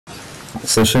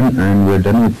session, and we're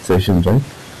done with sessions, right?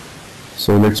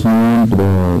 So let's move on to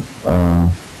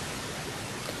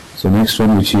the next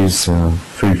one, which is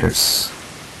filters.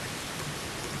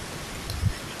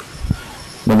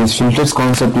 Now this filters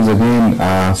concept is again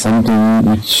something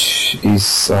which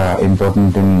is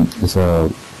important in this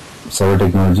server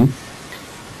technology,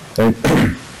 right?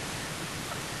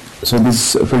 So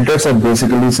these filters are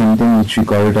basically something which we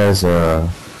call it as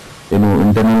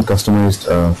internal customized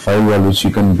firewall, which you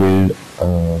can build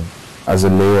as a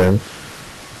layer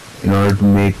in order to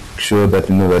make sure that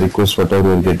the request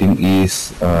whatever you're getting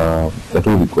is the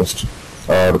true request,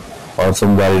 or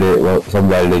some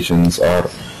validations, or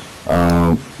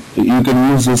you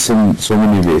can use this in so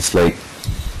many ways. Like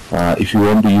if you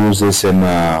want to use this in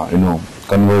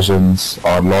conversions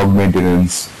or log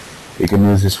maintenance, you can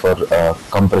use this for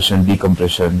compression,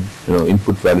 decompression,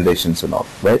 input validations and all,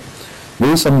 right?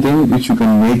 This is something which you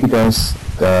can make it as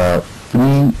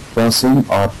pre-processing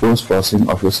or post-processing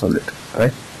of your solid,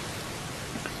 right?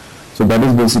 So that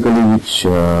is basically which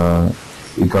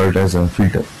we call it as a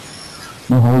filter.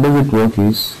 Now how does it work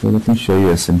is, so let me show you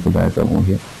a simple diagram over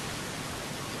here.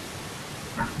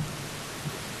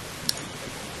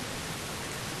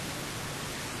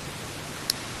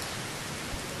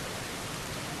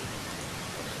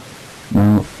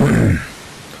 Now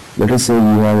let us say you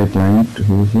have a client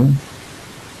over here,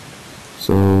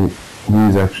 so who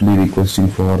is actually requesting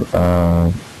for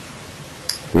a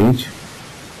page.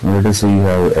 Now let us say you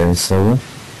have a server,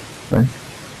 right?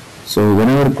 So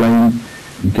whenever client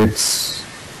gets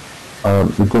a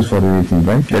request for anything,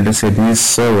 right? Let us say this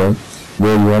server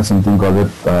where you have something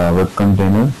called a web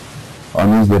container,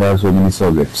 on which there are so many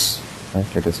servlets, right?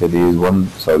 Let us say there is one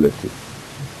servlet here,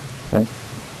 right?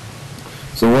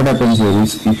 So what happens here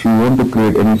is, if you want to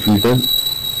create any filter,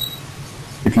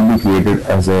 it will be created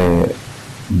as a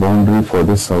boundary for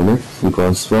this servlet,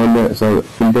 because for the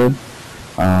filter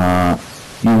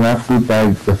you have to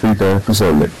tag the filter to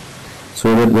servlet,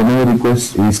 so that whenever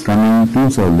request is coming to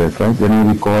servlet, right,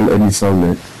 whenever we call any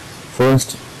servlet,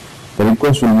 first the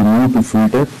request will be moved to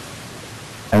filter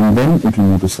and then it will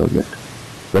move to servlet.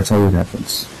 That's how it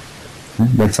happens.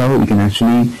 That's how you can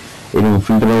actually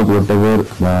filter out whatever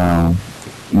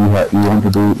you want to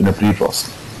do in a pre-process.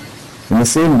 In the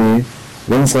same way,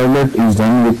 when servlet is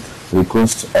done with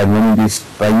request and when it is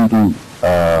trying to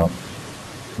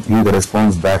give the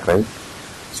response back, right,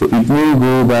 so it will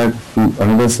go back to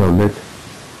another servlet,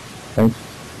 right?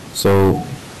 So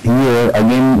here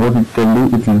again what it can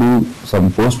do, it will do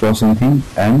some post-processing thing,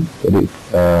 and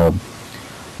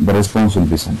the response will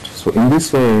be sent. So in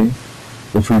this way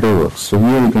the filter works. So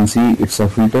here you can see it's a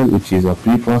filter which is a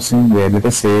pre-processing, where let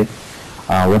us say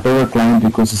whatever client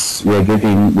requests we are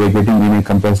getting in a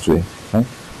compressed way, right?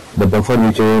 The buffer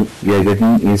whichever we are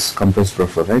getting is compressed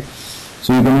buffer, right?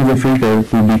 So you can use a filter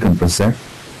to decompress that,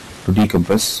 to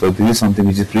decompress. So this is something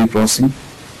which is pre-processing.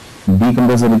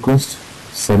 Decompress the request,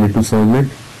 send it to servlet,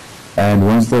 and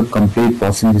once the complete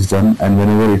processing is done, and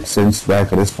whenever it sends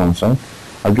back a response, right,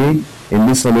 again in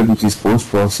this servlet which is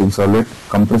post-processing servlet,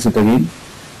 compress it again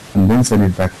and then send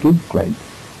it back to client,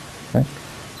 right?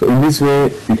 So in this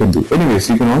way you can do. Anyways,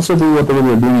 you can also do whatever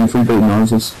you are doing in filter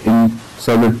analysis in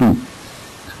servlet too.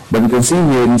 But you can see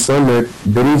here in servlet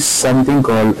there is something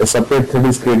called a separate thread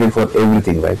is created for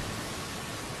everything, right?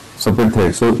 Separate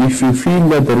thread. So if you feel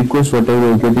that the request whatever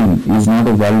you are getting is not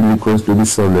a valid request to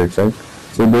this servlet, right?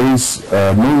 So there is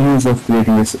no use of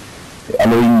creating this,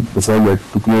 allowing the servlet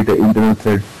to create an internal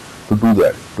thread to do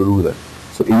that.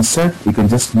 So instead you can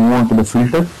just move on to the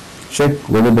filter, check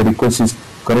whether the request is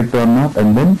correct or not,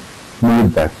 and then move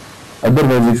it back.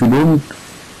 Otherwise, if you don't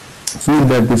feel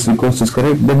that this request is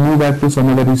correct, then move back to some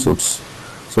other resource,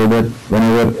 so that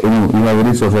whenever you have a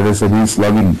resource, let us say this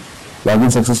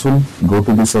login successful, go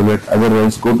to this servlet,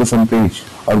 otherwise go to some page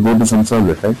or go to some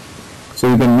servlet, right? So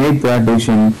you can make that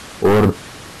decision or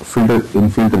filter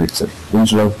itself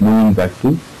instead of moving back to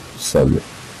servlet.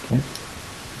 Okay?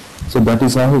 So that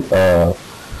is how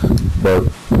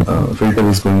the filter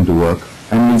is going to work,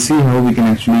 and we'll see how we can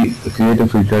actually create a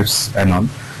filters and all.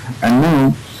 And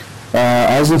now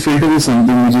as a filter is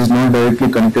something which is not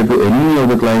directly connected to any of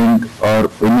the client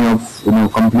or any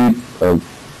of complete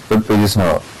web pages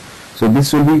are. So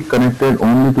this will be connected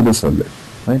only to the servlet,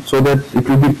 right? So that it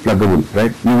will be pluggable,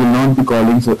 right? You will not be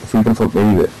calling filter from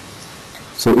anywhere.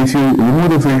 So if you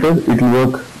remove the filter, it will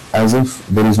work as if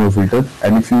there is no filter,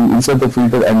 and if you insert the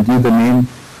filter and give the name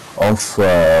of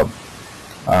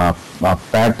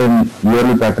pattern,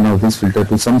 URL pattern of this filter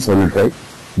to some servlet, right,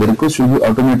 the request will be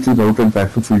automatically routed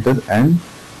back to filter, and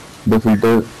the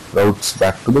filter routes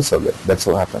back to the servlet. That's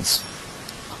what happens.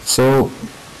 So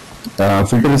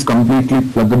filter is completely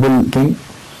pluggable thing.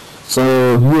 So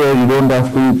here you don't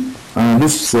have to,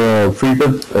 this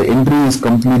filter entry is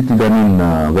completely done in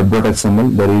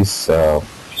web.xml. There is,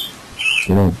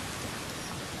 you know,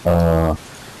 uh,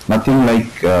 nothing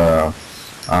like,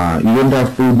 you don't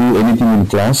have to do anything in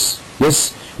class.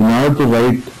 Yes, in order to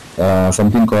write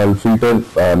something called filter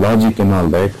logic and all,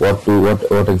 right?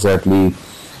 What exactly,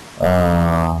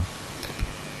 uh,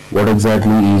 what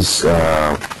exactly is,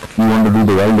 you want to do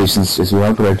the validations, is you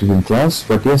have to write it in class.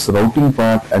 But yes, routing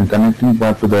part and connecting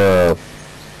part to the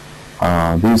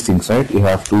these things, right, you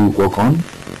have to work on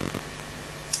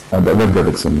the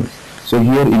web.xml. So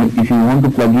here, if you want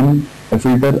to plug in a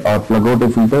filter or plug out a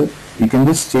filter, you can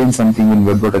just change something in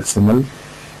web.xml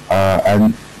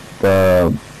and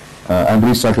and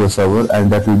restart your server,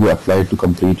 and that will be applied to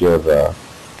complete your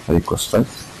request, right?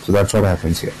 So that's what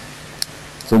happens here.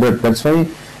 So that's why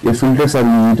your filters are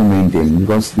easy to maintain,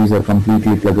 because these are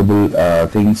completely pluggable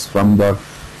things from the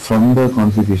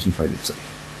configuration file itself,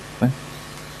 right?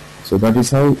 So that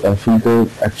is how a filter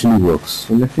actually works.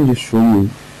 So let me just show you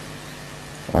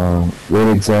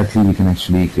where exactly we can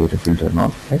actually create a filter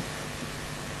now, right?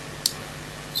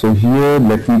 So here,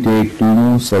 let me take two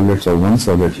more servlets or one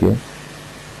servlet here.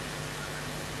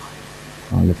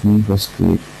 Let me first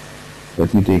create,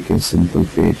 let me take a simple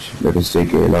page. Let us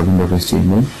take a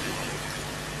login.html,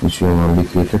 which we have already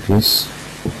created. Yes,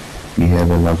 we have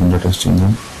a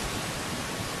login.html.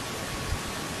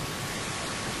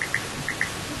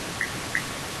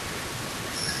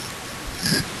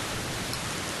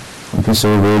 Okay,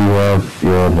 so where you have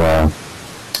your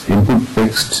input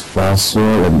text,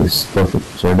 password, and this. Perfect.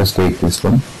 So let us take this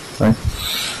one, right?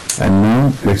 And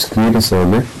now let's create a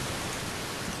servlet,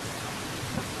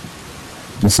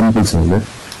 a simple servlet.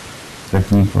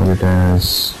 Let me call it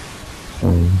as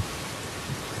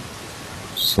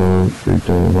so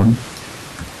filter 1.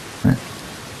 Right.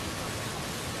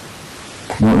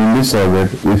 Now in this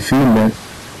servlet, we feel that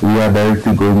we are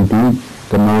directly going to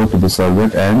come over to the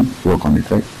servlet and work on it,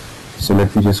 right? So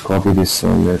let me just copy this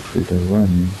servlet filter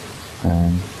 1,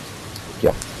 and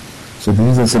yeah. So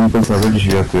this is a simple servlet which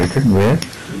we have created, where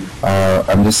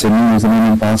I'm just sending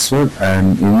username and password,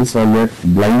 and in this servlet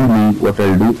blindly what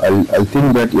I'll do, I'll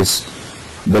think that yes,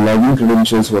 the login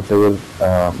credentials, whatever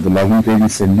the login page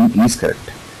is sending is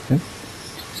correct. Okay?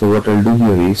 So what I'll do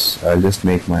here is, I'll just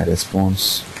make my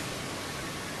response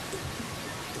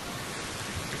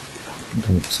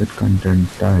set content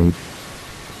type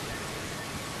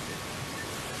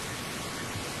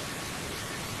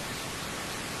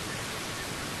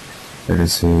let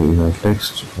us say we have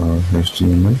text or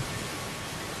HTML,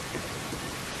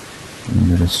 and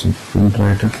let us say print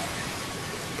writer.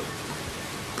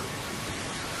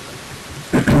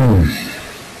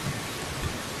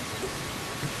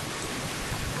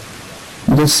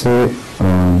 Just say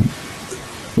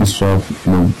instead of,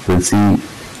 we'll see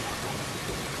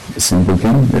a simple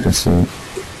thing. Let us say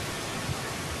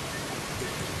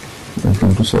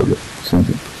welcome to server.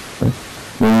 Simple, right?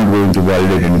 We're not going to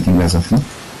validate anything as of now.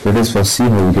 Let us first see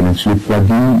how we can actually plug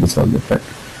in the servlet, right?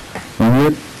 Now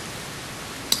here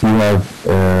you have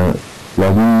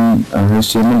login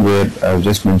HTML, where I've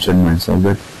just mentioned my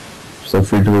servlet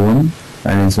filter 1,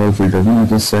 and in server filter 1 I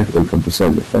just said welcome to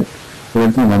servlet, right? So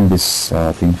let me run this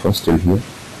thing first till here.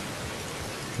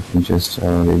 Let me just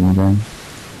remove them.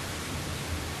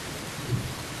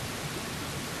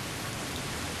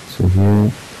 So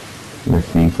here,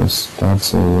 let me first start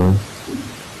server.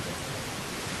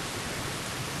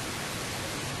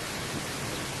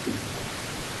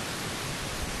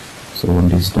 So when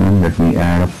this is done, let me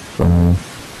add up the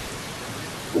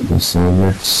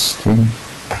servlets thing.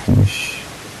 Finish.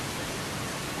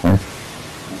 Right.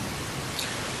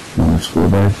 Now let's go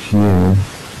back here.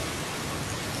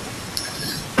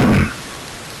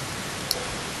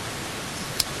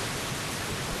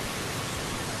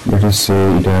 Let us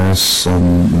say it has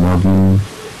some login.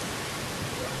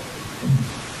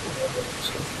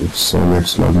 So it's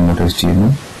servlets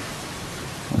login.html.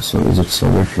 So is it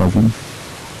servlet login?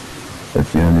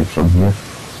 Let me run it from here.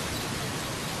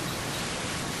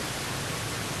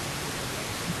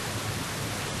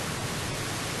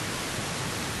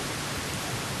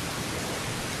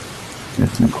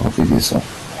 Let me copy this up.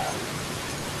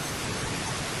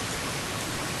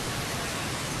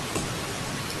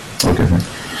 Okay, fine.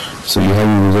 So you have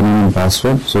your username and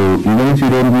password. So even if you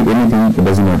don't do anything, it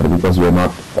doesn't matter, because we are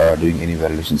not doing any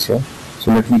validations here.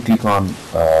 So let me click on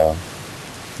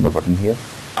the button here.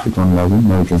 Click on login.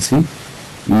 Now you can see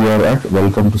you are at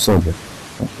welcome to server.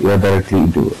 You are directly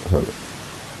into server.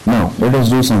 Now let us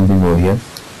do something over here.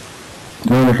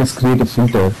 Now let us create a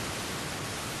filter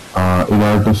in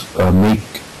order to make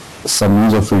some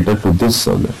use of filter to this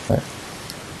servlet, right?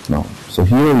 Now, so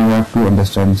here you have to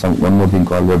understand one more thing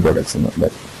called web.xml,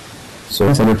 right? So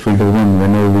servlet filter one,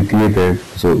 whenever we created,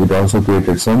 so it also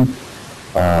created some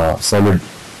servlet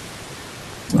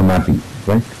mapping,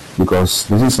 right? Because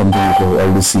this is something that we have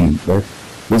already seen, right?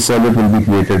 This servlet will be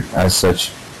created as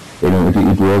such,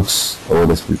 it works over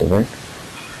this filter, right?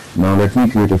 Now let me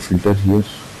create a filter here.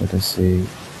 Let us say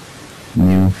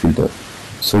new filter.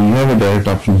 So you have a direct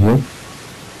option here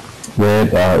where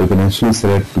you can actually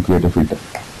select to create a filter.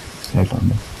 Right on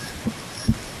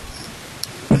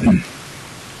there.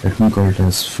 Let me call it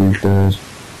as filter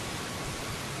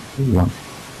 1.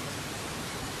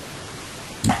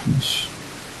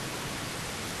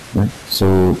 Right.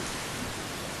 So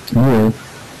here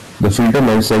the filter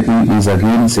life cycle is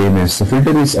again same as the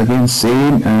filter is again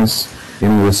same as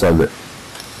in the servlet.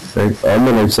 Right, all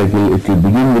the life cycle, it will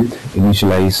begin with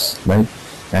initialize, right,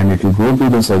 and it will go to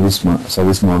the service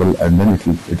model, and then it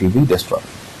will be destroyed.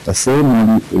 The same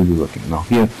model will be working. Now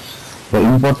here, the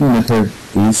important method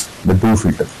is the do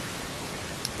filter.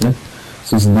 Right?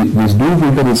 So this do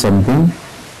filter is something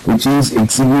which is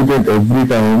executed every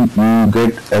time you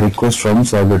get a request from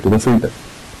server to the filter.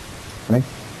 Right?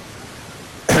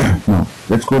 Now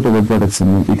let's go to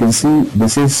web.xml. You can see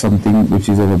this is something which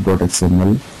is a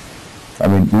web.xml. I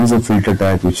mean, this is a filter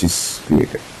tag which is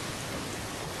created.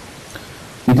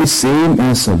 It is same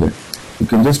as servlet. You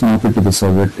can just map it to the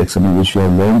servlet XML which you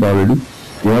have learned already.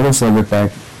 You have a servlet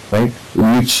tag, right,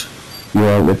 in which you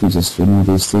have, let me just remove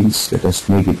these things, let us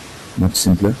make it much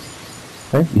simpler.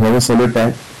 Right? You have a servlet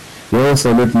tag, you have a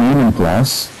servlet name and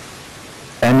class,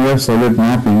 and you have servlet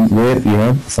mapping where you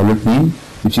have servlet name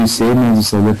which is same as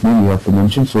the servlet name you have to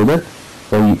mention, so that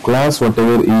the class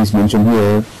whatever is mentioned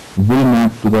here will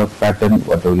map to the pattern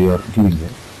whatever you are giving here.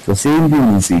 The same thing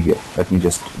we will see here. Let me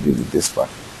just deal with this part.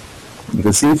 You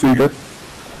can see filter,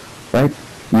 right?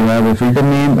 You have a filter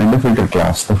name and a filter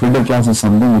class. The filter class is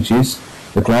something which is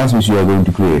the class which you are going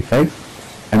to create, right?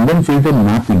 And then filter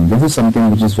mapping. This is something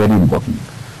which is very important.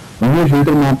 When you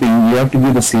filter mapping, you have to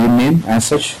give the same name as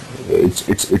such.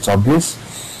 It's obvious.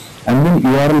 And then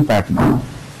URL pattern.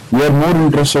 We are more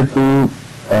interested to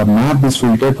map this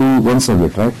filter to one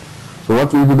servlet, right? So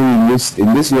what we will do in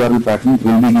this URL pattern,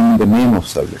 we will be giving the name of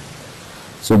servlet.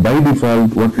 So by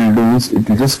default, what we will do is it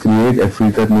will just create a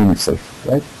filter name itself,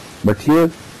 right? But here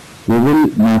we will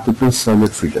map it to servlet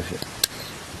filter here,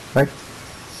 right?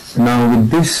 Now with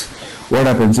this, what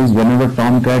happens is whenever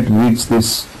Tomcat reads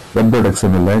this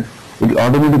web.xml, right, it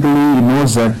automatically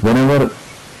knows that whenever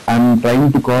I am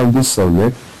trying to call this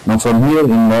servlet, now from here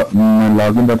in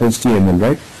login.html,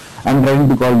 right, I am trying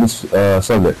to call this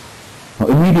servlet. Now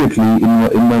immediately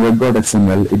in my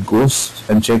web.xml, it goes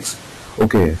and checks,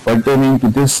 okay, pertaining to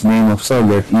this name of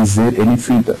servlet, is there any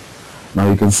filter? Now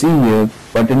you can see here,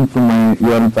 pertaining to my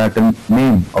URL pattern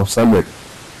name of servlet,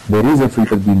 there is a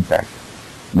filter being tagged.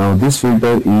 Now this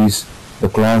filter is the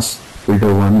class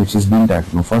filter 1 which is being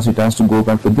tagged. Now first it has to go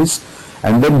back to this,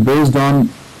 and then based on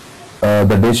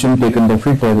the decision taken by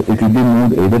filter, it will be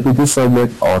moved either to this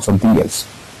servlet or something else,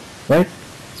 right?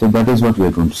 So that is what we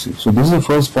are going to see. So this is the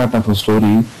first part of a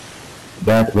story,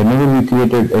 that whenever we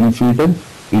created any filter,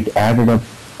 it added up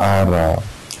our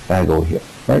tag over here,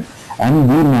 right? And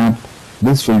we mapped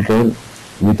this filter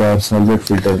with our servlet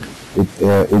filter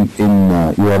in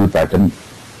URL pattern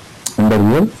under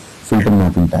your filter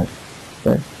mapping tag,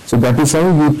 right? So that is how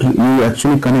you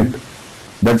actually connect.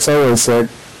 That's how I said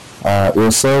your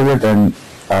servlet and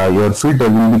your filter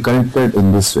will be connected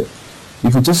in this way.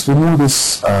 If you just remove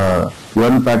this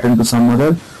URL pattern to some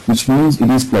other, which means it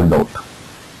is plugged out,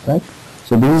 right?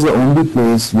 So this is the only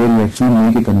place where you actually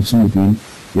make a connection between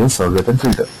your servlet and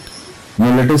filter.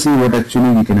 Now let us see what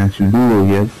actually we can actually do over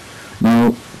here.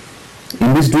 Now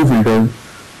in this do filter,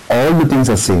 all the things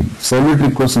are same. Servlet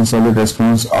request and servlet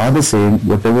response are the same,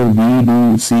 whatever we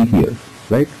do see here,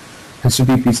 right?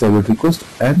 HTTP servlet request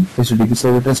and HTTP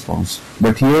servlet response.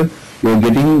 But here you are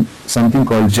getting something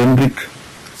called generic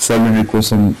servlet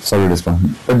request and servlet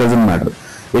response. That doesn't matter.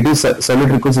 It is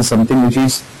servlet request is something which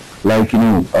is like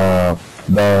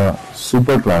the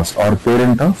superclass or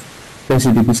parent of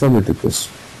HTTP servlet request.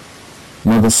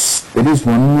 Now there is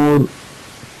one more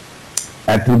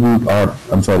attribute or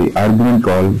argument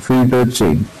called filter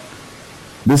chain.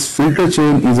 This filter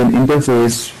chain is an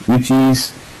interface which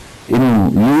is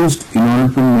used in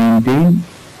order to maintain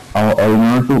or in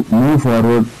order to move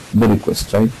forward the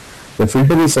request, right? The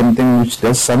filter is something which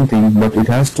does something, but it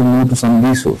has to move to some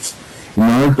resource. In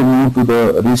order to move to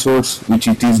the resource which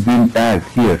it is being tagged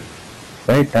here,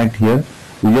 right? Tagged here,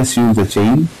 we just use the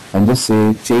chain and just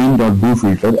say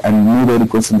chain.doFilter and move the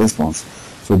request and response.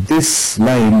 So this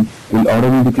line will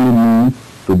automatically move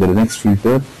to the next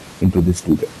filter into this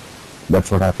tutor. That's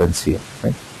what happens here,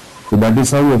 right? So that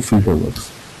is how your filter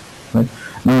works, right?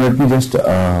 Now let me just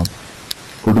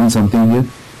put in something here.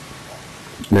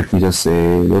 Let me just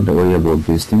say, don't worry about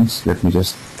these things. Let me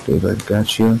just take a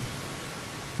catch here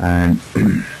and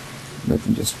let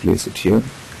me just place it here.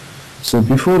 So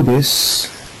before this,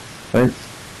 right?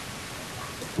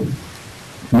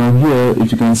 Now here,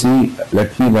 if you can see,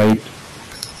 let me write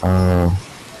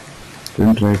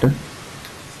print writer.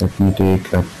 Let me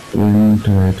take a print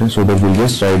writer so that we'll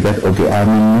just write that, okay, I'm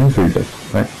in my filter,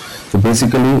 right? So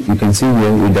basically, you can see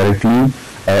here we directly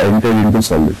enter into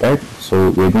Servlet, right?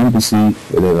 So we're going to see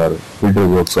whether our filter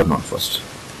works or not first.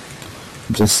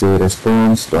 Just say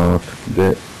response dot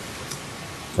get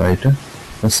writer.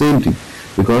 The same thing,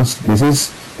 because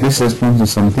this response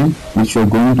is something which you're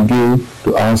going to give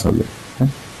to our Servlet. Right?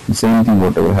 The same thing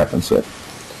whatever happens here.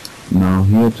 Now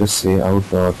here just say out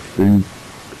dot print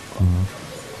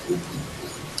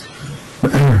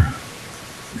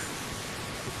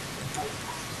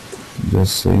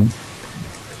just say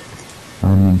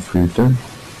I'm in filter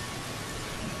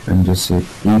and just say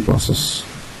pre-process.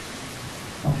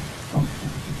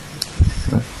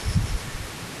 Right.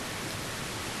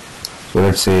 So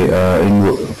let's say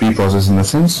in pre-process in the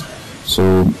sense,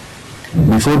 so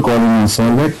before calling a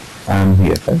Servlet, I'm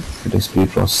here, right? It is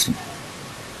pre-processing.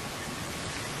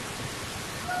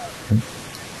 Okay.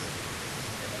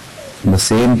 The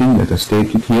same thing, let us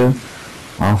take it here.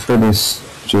 After this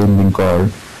chain being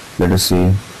called, let us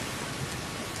say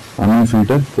I'm in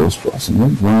filter post-processing.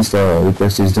 Right? Once the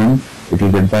request is done, it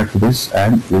will get back to this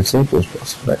and we'll say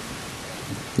post-process, right?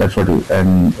 That's what we,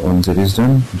 and once it is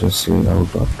done, just say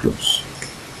out or close.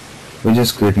 We're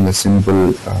just creating a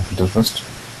simple filter first.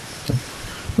 Okay.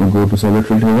 Now go to Servlet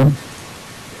filter 1.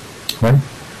 Right?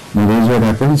 Now this is what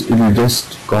happens, it will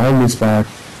just call this back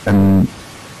and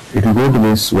it will go to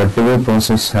this, whatever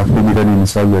process have to be done in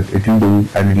Servlet, it will do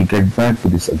and it will get back to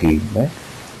this again, right?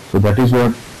 So that is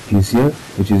what is here,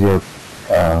 which is your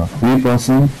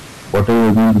pre-processing, whatever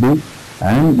you're going to do,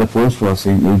 and the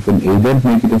post-processing, you can either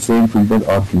make it a same filter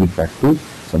or give it back to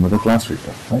some other class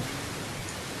filter, right?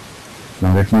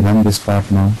 Now let me run this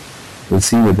part now. We'll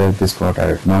see whether this got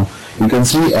added. Now you can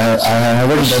see I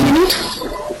haven't done it.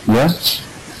 Yeah?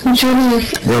 Johnny,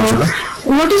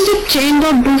 what is the change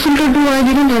of do filter do? I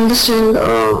didn't understand.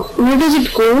 Where does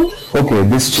it go? Okay,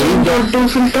 this Change of do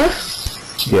filter?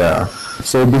 Yeah.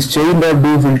 So this chain dot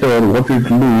do filter, what it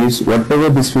will do is whatever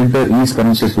this filter is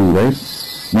connected to, right?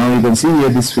 Now you can see here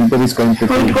this filter is connected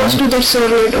to. It goes to that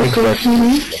Servlet. Okay.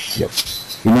 Yep.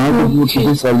 In order to go to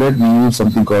this Servlet, we use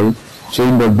something called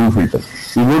chain dot do filter.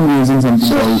 We won't be using something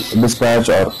called dispatch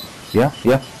or yeah.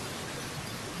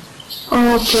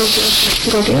 Oh, okay.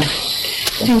 Got it. Yeah.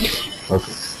 Thank you.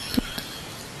 Okay.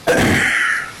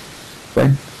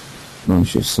 Fine. No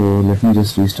issues. So let me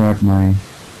just restart my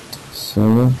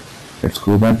server. Let's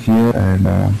go back here and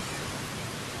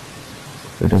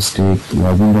let us take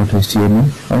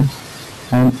login.html, right?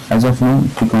 And as of now,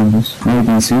 click on this. Now you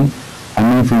can see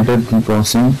I'm in filter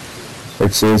pre-processing.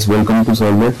 It says welcome to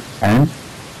Servlet and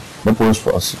the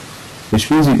post-processing, which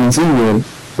means you can see here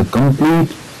the complete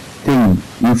thing.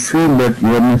 You feel that you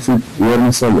are in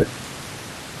a Servlet,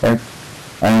 right?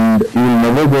 And you will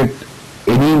never get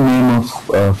any name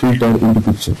of filter into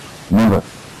picture, never.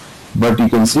 But you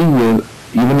can see here,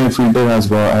 even a filter has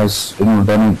done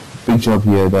a big job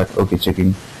here that okay,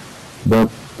 checking the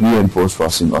pre and post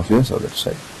processing of your Servlet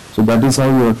site. So that is how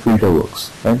your filter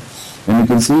works, right? And you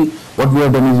can see what we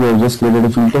have done is we have just created a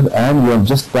filter and we have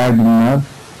just tagged in our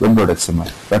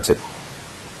web.xml. That's it,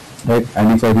 right?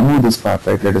 And if I remove this part,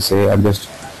 right, let us say I'm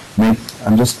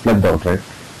just plugged out, right?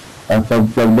 I've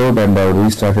plugged out and I've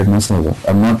restarted my server.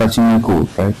 I'm not touching my code,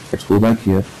 right? Let's go back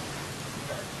here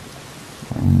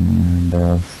and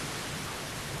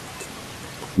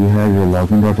you have your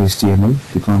login.html.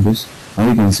 Click on this. Now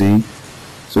you can see,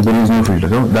 so there is no filter.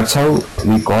 So that's how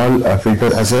we call a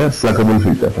filter as a pluggable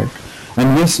filter, right?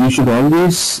 And yes, you should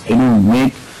always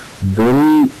make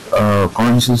very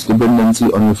conscious dependency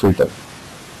on your filter.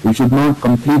 You should not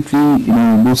completely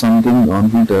do something on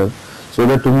filter so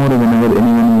that tomorrow whenever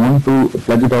anyone want to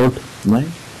plug it out, right?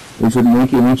 You should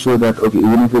make sure that okay,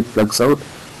 even if it plugs out,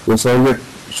 your Servlet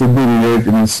should be relayed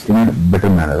in a better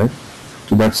manner, right?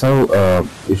 So that's how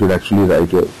you should actually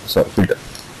write your filter,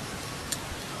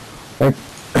 right?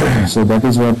 So that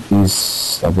is what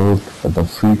is about the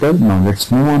filter. Now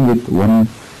let's move on with one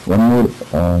more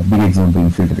big example in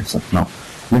filter itself. Now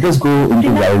let us go into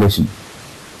validation.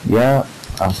 Yeah,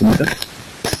 Sunita?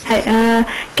 Hi,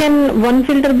 can one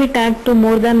filter be tagged to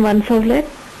more than one Servlet?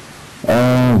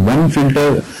 One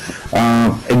filter,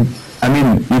 I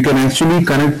mean, you can actually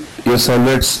connect your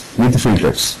servlets with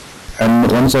filters,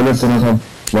 and one servlet cannot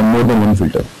have one more than one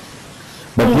filter.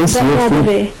 But yes, That's your not the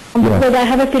way. yeah, Because I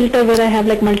have a filter where I have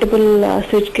like multiple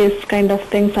switch case kind of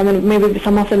things. I mean, maybe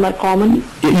some of them are common.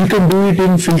 you can do it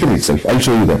in filter itself. I'll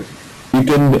show you that. You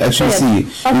can actually Yes, see. You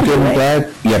possible, can right?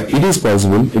 tag. Yeah, it is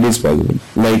possible. It is possible.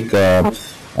 Like,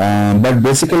 but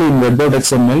basically in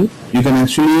web.xml, you can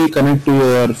actually connect to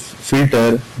your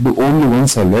filter to only one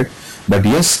servlet. But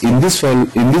yes, in this file,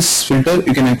 in this filter,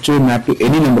 you can actually map to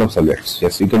any number of servlets.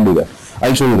 Yes, you can do that.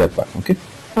 I'll show you that part. Okay.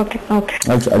 Okay, okay,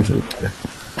 I'll show you. Yeah.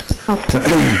 okay.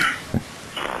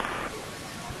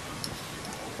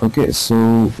 Okay, so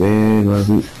where are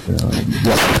we?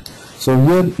 Yeah. So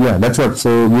here, yeah, that's what.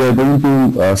 So we are going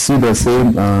to see the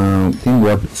same thing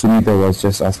what Sunita was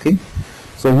just asking.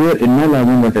 So here in my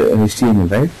login.html,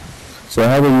 right? So I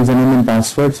have a username and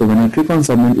password. So when I click on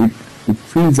submit, it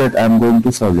feels that I'm going to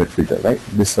servlet filter, right?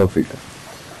 This serve filter.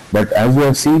 But as we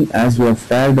have seen, as we have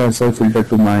tagged our serve filter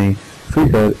to my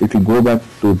filter, it will go back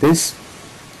to this.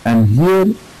 And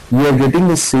here we are getting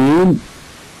the same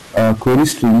query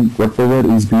string whatever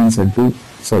is being sent to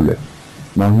servlet.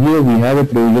 Now here we have a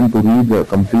provision to read the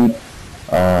complete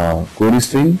query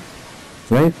string,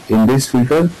 right? In this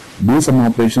filter, do some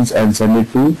operations and send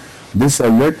it to this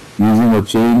servlet using a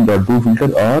chain.do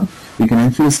filter, or we can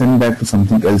actually send back to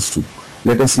something else too.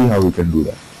 Let us see how we can do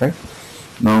that, right?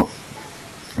 Now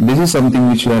this is something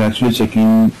which we are actually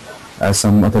checking as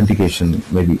some authentication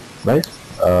maybe, right?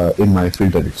 In my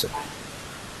filter itself.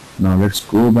 Now let's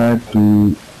go back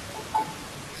to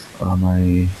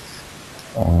my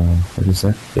what is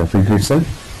that? Yeah, filter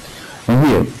itself. Now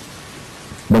here,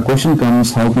 the question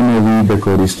comes: how can I read the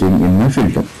query string in my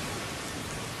filter?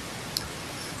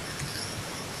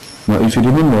 Now, if you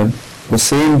remember, the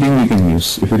same thing we can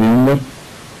use. If you remember,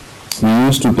 we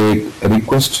used to take a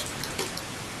request.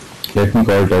 Let me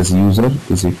call it as user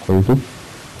is equal to.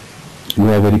 You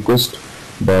have a request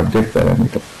dot get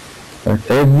parameter.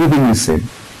 Right? Everything is same.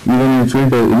 Even in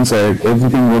filter inside,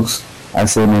 everything works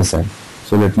as same as that.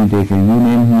 So let me take a new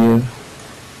name here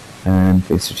and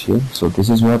paste it here. So this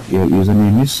is what your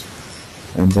username is,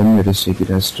 and then let us take it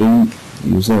as string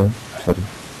user, sorry,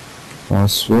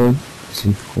 password is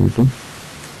equal to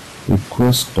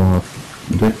request dot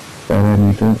get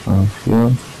parameter of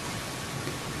your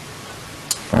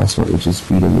password, which is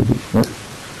pwd.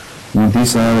 Right? Now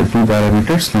these are two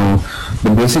parameters. Now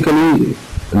the basically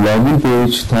login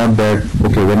page thought that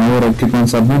okay, whenever I click on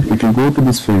submit, it will go to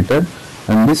this filter,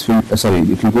 and this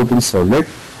it will go to this servlet,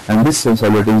 and this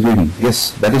servlet is reading.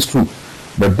 Yes, that is true,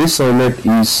 but this servlet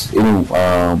is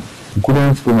good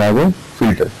enough to have a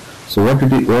filter. So what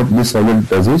this servlet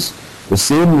does is the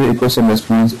same request and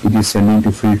response it is sending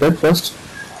to filter first,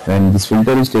 and this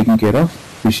filter is taking care of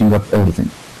fishing up everything,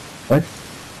 right?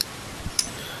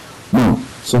 Now,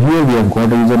 so here we have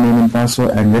got a username and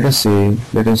password, and let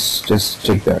us just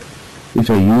check that. If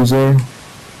a user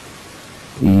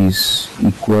is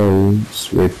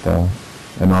equals with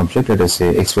an object, let us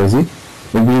say xyz,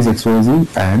 if it is xyz,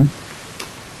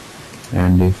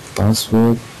 and if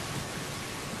password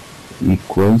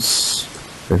equals,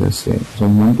 let us say, so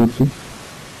 1, 2, 3,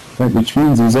 right, which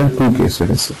means these are two cases, let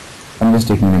us say. I'm just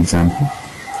taking an example,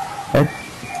 right?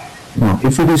 Now,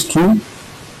 if it is true,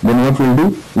 then what we'll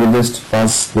do, we'll just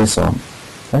pass this on,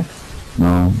 right?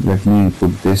 Now, let me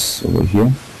put this over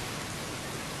here,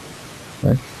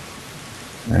 right?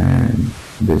 And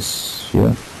this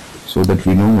here, so that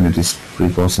we know when it is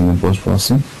pre-processing and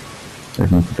post-processing.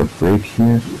 Let me put a break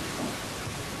here.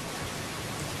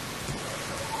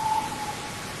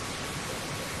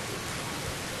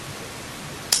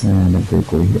 And a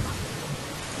break over here.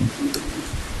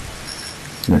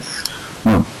 Right.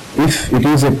 Now, if it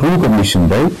is a true condition,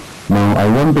 right? Now I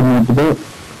want to move to the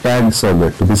tag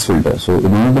servlet, to this filter. So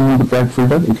in order to move to tag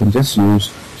filter, you can just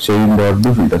use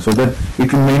chain.do filter, so that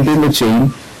it will maintain the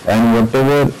chain, and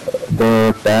whatever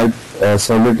the tag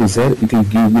servlet is there, it will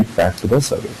give it back to the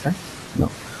servlet, right? Now,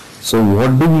 so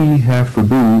what do we have to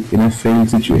do in a failed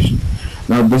situation?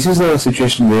 Now this is a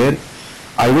situation where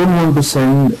I don't want to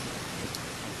send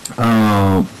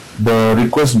the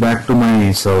request back to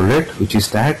my servlet which is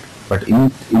tagged, but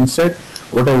instead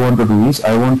what I want to do is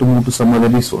I want to move to some other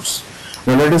resource.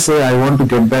 Now let us say I want to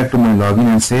get back to my login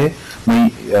and say my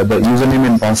the username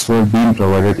and password being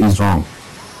provided is wrong,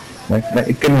 right?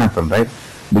 It can happen, right?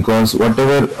 Because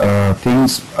whatever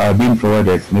things are being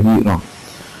provided may be wrong.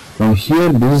 Now here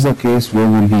this is the case where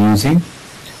we'll be using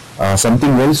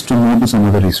something else to move to some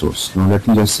other resource. Now let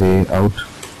me just say out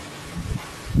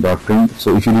dot print.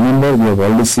 So if you remember, we have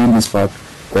already seen this part,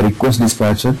 the request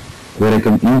dispatcher where I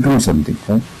can include something,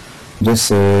 right? Just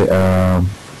say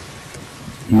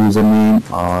username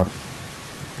or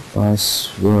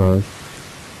password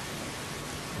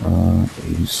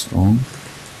is wrong,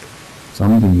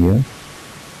 something here,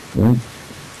 right?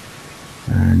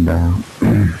 And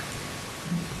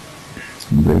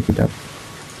break it up,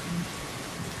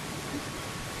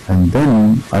 and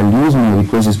then I'll use my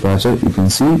request dispatcher. You can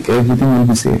see everything will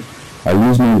be saved. I'll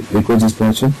use my request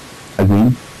dispatcher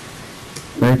again,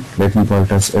 right? Let me call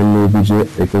it as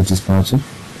lobj request dispatcher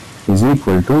is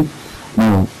equal to,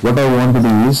 now what I want to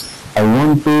do is I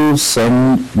want to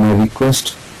send my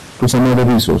request to some other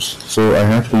resource, so I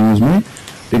have to use my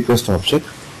request object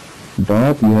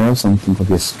dot, we have something for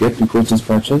this get request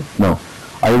dispatcher. Now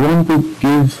I want to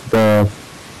give the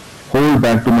whole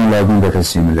back to my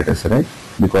login.html, let us say, right?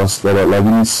 Because the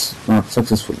login is not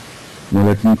successful. Now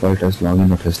let me call it as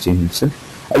login.html itself.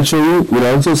 I'll show you, we'll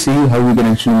also see how we can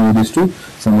actually move this to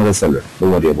some other server.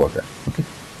 Don't worry about that. Okay.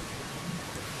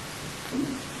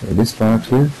 So this part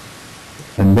here,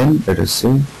 and then let us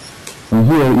say, now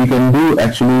here you can do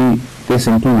actually this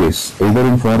in two ways, either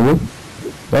in forward,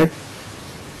 right?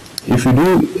 If you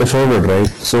do a forward, right,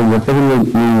 so whatever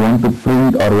you want to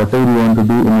print or whatever you want to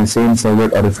do in the same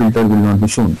servlet or a filter will not be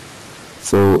shown.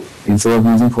 So instead of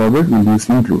using forward, we'll use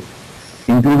include.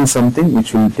 Include is something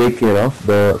which will take care of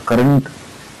the current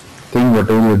thing,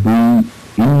 whatever you're doing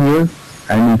in here,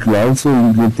 and it will also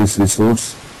include this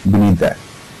resource beneath that.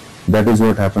 That is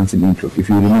what happens in include. If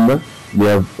you remember, we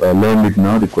have learned it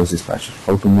now, request dispatcher,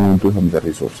 how to move into some other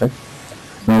resource, right?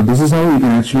 Now this is how you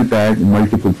can actually tag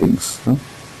multiple things. Huh?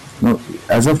 Now,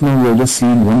 as of now, we have just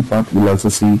seen one part. We'll also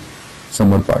see some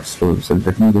more parts. So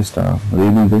let me just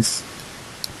rebuild this,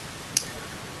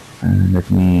 and let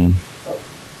me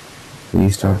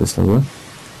restart the server.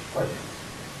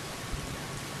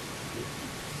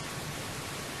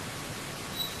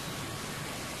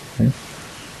 Okay.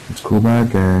 Let's go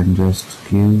back and just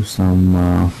give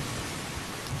some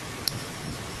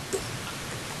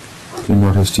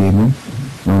HTML.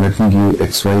 Now let me give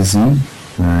XYZ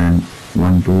and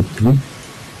 1, 2, 3.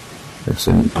 That's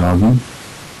in login.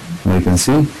 Now you can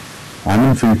see I'm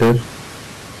in filter,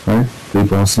 right?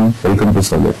 Pre-processing, welcome to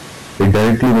Servlet. It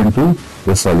directly went to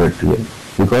the Servlet here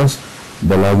because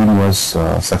the login was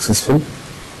successful.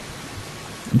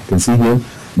 You can see here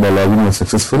the login was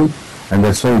successful, and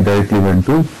that's why it directly went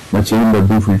to my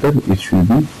chain.do filter, which will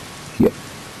be here,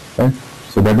 right?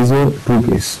 So that is a true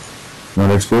case. Now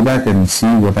let's go back and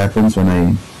see what happens when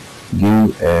I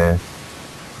give a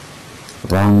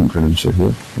wrong credential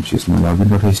here, which is my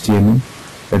login.html.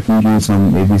 Let me give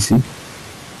some ABC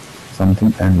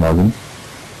something and login,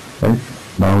 right?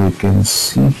 Now you can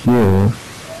see here,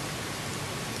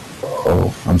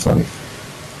 oh, I'm sorry,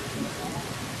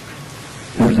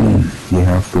 you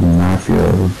have to map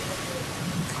your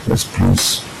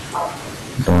response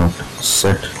dot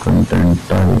set content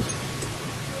type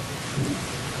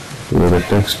to the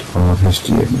text or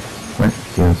HTML,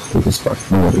 right? You have to do this part,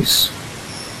 no worries.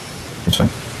 It's fine,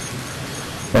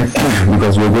 right?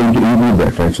 Because we're going to include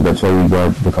that, right? So that's why we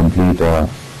got the complete,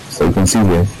 so you can see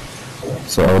here,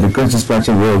 so our request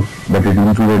dispatcher worked, but it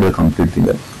included a complete thing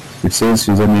there. It says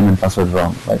username and password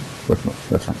wrong, right? But no,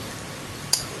 that's fine.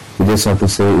 We just have to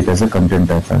say it as a content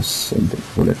type as same thing.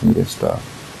 So let me just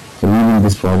rebuild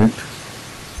this project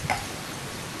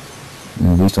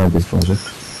and restart this project.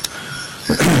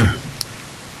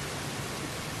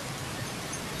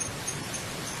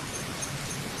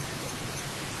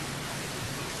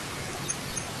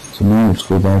 So now let's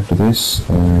go back to this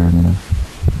and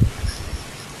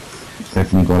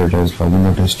let me call it as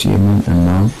login.html, and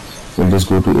now we'll just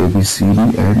go to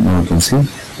ABCD, and now you can see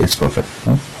it's perfect.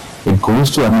 Right? It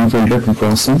goes to unfiltered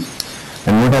pre-processing,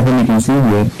 and what happened you can see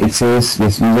here, it says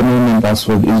yes, username and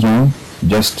password is wrong,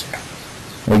 just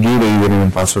I gave the username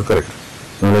and password correct.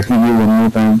 Now let me give one more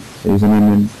time the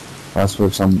username and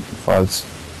password some false,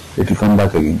 it will come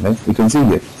back again, right? You can see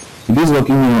here, it is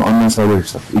working on my server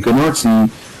itself. You cannot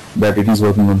see that it is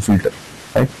working on filter,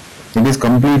 right? It is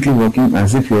completely working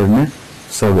as if you are in a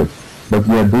server, but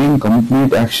we are doing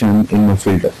complete action in a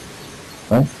filter,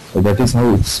 right? So that is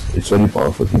how it's very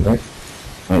powerful thing, right?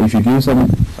 If you give some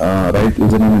right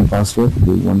username and password,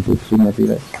 do 1, 2, 3 maybe,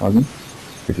 right? Login,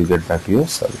 it will get back to your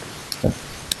server. Right?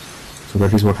 So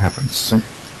that is what happens, right?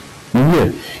 Now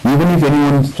here, even if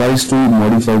anyone tries to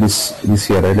modify this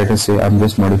here, right? Let us say I'm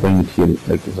just modifying it here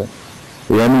like this, right?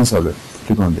 So I'm in server.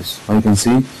 Click on this. Now you can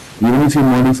see, even if you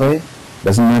modify,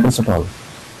 doesn't matter at all,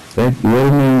 right? You are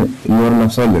in a URL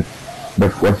of Servlet,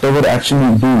 but whatever action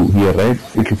you do here, right,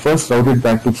 it will first route it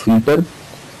back to filter,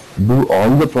 do all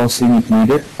the processing it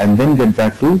needed, and then get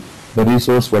back to the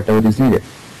resource whatever is needed.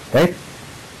 right?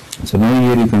 So now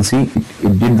here you can see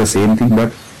it did the same thing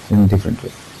but in a different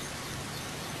way,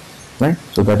 right?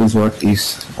 So that is what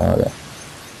is there.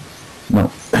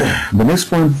 Now the next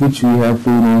point which we have to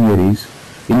know here is,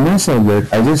 in my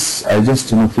servlet I just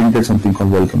printed something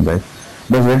called welcome, right?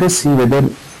 But let us see whether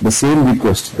the same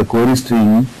request, the query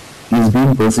string, is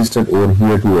being persisted over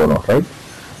here too or not, right?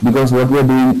 Because what we are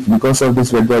doing, because of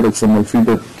this web.xml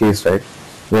filter case, right,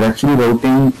 we are actually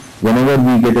routing, whenever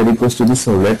we get a request to this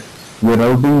servlet, we are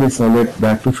routing the servlet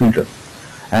back to filter,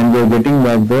 and we are getting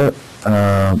back the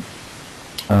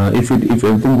if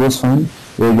everything goes fine,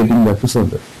 we are getting back to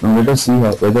servlet. Now let us see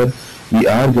whether we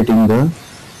are getting the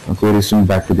query string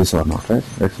back to this or not, right?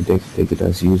 Let me take it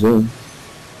as user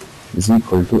is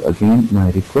equal to, again, my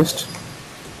request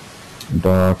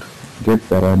dot get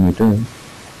parameter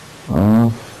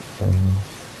of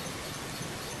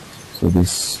so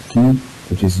this key,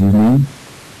 which is username,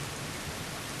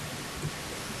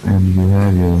 and you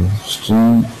have your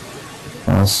string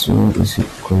password is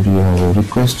equal to, you have a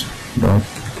request dot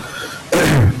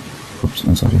oops,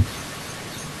 I'm sorry,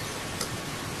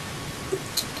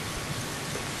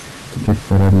 get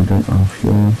parameter of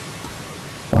your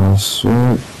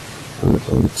password,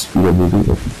 it's PWD,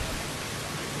 you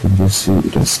can just see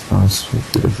it as password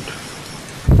PWD.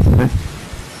 Okay.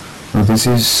 Now this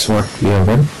is what we have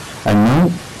done, and now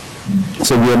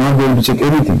so we are not going to check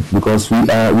anything because we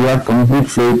are complete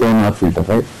float on our filter,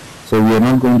 right? So we are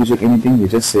not going to check anything. We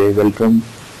just say welcome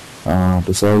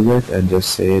to servlet and just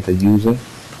say the user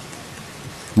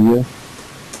here,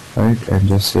 right, and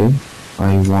just say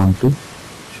I want to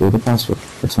show the password.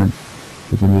 That's fine.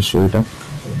 You can just show it up,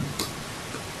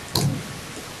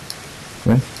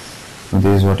 right? Now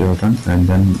this is what you have done, and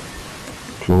then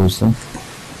close the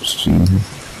stream here.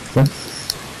 Okay.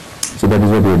 So that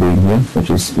is what we are doing here, which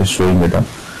is just showing it up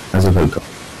as a welcome.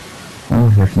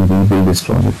 Now let me rebuild this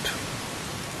project.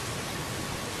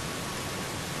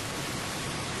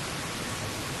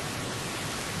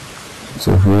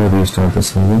 So here we start the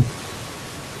server.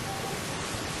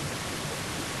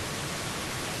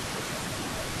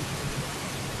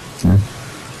 Okay.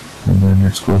 And then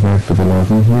let's go back to the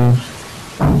login here.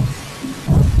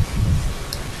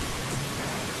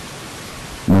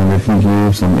 Now let me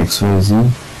give some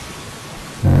XYZ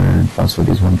and password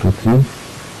is 123.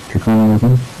 Click on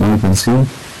login. Now you can see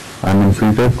I'm in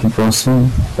filter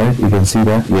processing, right? You can see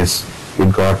that yes,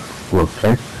 it got worked,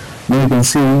 right? Now you can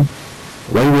see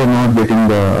why we are not getting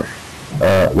the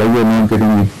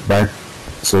it back.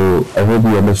 So I hope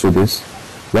you understood this.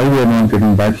 Why we are not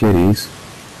getting back here is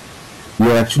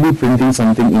we are actually printing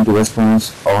something into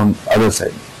response on other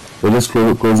side. We're just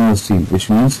closing the stream, which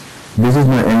means this is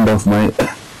my end of my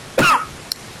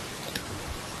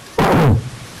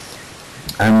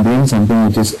I'm doing something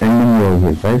which is ending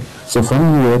over here, right? So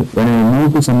from here, when I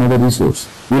move to some other resource,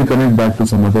 we'll connect back to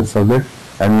some other servlet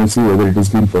and we'll see whether it is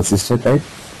being persisted, right?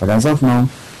 But as of now,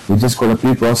 we just got a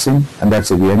pre-processing and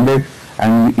that's it, we ended,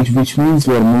 and which means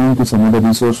we are moving to some other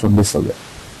resource from this servlet.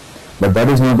 But that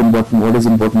is not important. What is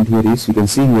important here is you can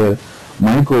see here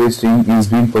my query string is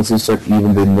being persisted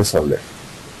even in the servlet,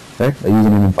 right? The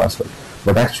username and password.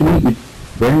 But actually it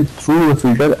went through the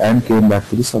filter and came back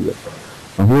to the servlet.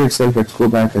 Now here itself, let's go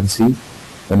back and see.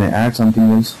 When I add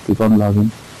something else, click on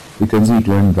login, you can see it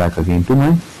went back again to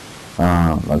my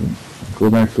login. Go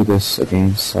back to this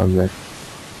again, servlet,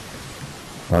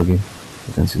 login,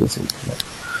 you can see the same.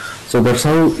 So that's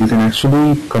how you can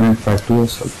actually connect back to your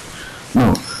servlet.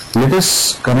 Now let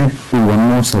us connect to one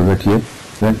more servlet here.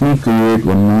 Let me create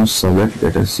one more servlet.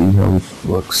 Let us see how it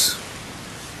works.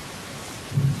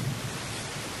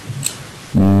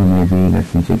 Maybe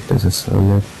let me take it as a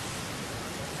servlet.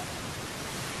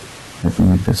 Let me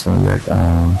make the servlet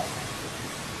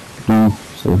 2,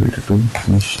 so filter 2,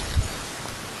 finish.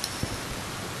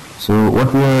 So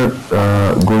what we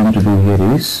are going to do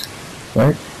here is,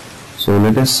 right, so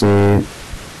let us say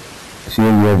here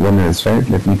we have one else, right?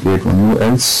 Let me create one more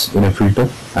else in a filter.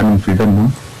 I'm in filter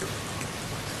now.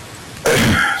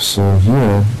 So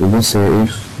here we'll just say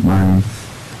if my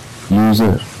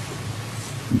user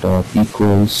dot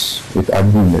equals with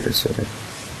admin, let us say, right?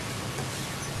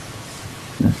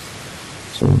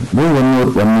 So do one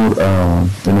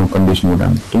more condition what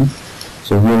I'm doing.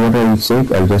 So here what I will say,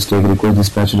 I'll just take request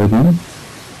dispatcher again,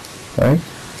 right?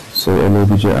 So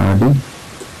lobjrd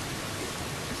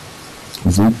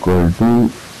is equal to,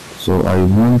 so I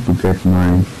want to get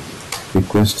my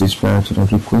request dispatcher or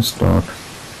request dot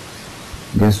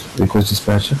guess request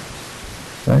dispatcher,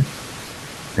 right?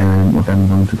 And what I'm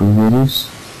going to do here is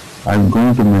I'm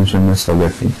going to mention my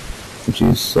servlet name, which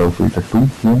is filter 2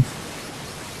 here.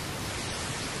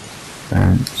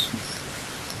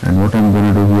 And what I'm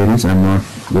going to do here case I'm not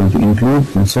going to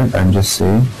include. Instead I'm just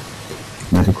saying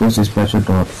the request dispatcher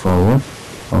dot forward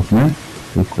of my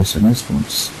request and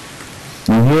response.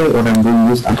 Now here what I'm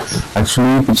doing is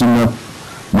actually pitching up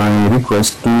my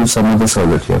request to some other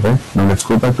servlet here, right? Now let's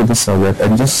go back to the servlet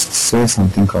and just say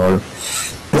something called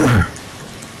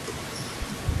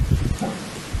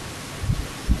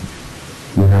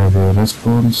you have a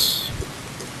response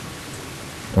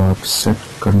dot set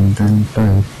content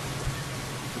type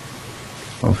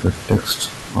of a text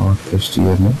or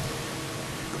HTML,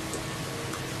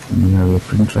 and you have a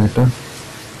print writer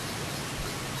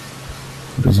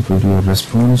that is equal to your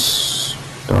response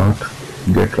dot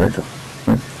get writer,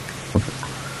 right? Okay.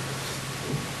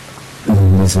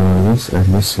 And this is this,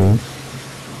 and this is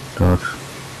dot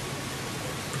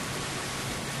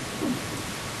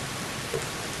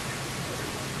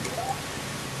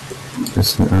this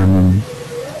set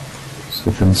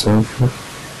and servlet,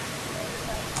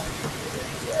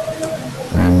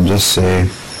 and just say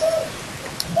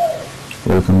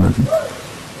welcome button.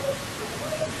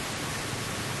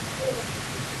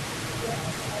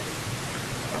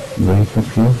 Right up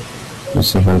here,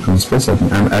 just say welcome space,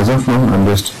 and as of now I'm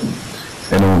just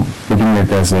putting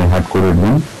it as a hard-coded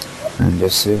one, and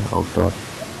just say out dot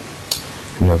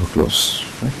you have a close,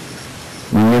 right?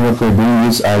 Now what we're doing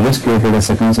is I just created a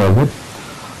second servlet,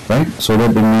 right? So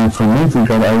that from my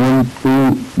filter I want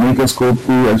to make a scope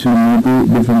to actually move to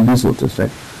different resources,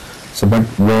 right? So but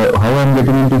how I'm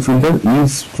getting into filter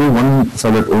is through one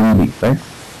servlet only,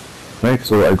 right?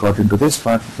 So I got into this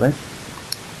part, right?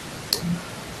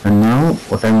 And now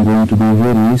what I'm going to do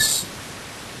here is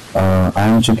I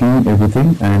am checking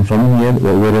everything, and from here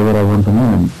wherever I want to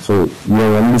move. So we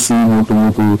are already seeing how to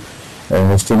move to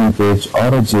HTML page or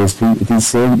a JSP. It is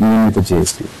same even with a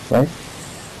JSP, right?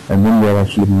 And then we are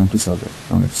actually moving to servlet.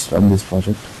 Now let's run this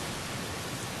project.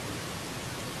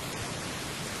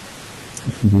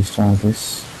 Let me restart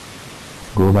this.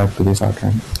 Go back to this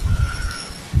outline.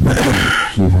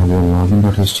 You have your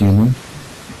login.html.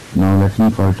 Now let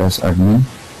me call it as admin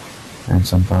and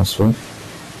some password.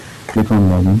 Click on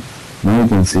login. Now you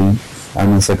can see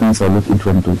I'm in second servlet, it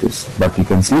went to this. But you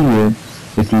can see here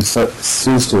it will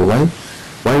cease to.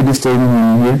 Why it is staying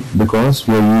in here? Because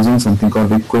we are using something called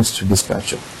request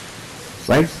dispatcher,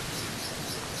 right?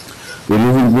 We are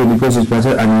using the request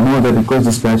dispatcher, and you know the request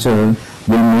dispatcher will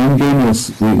maintain your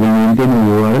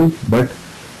URL, but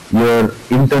your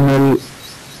internal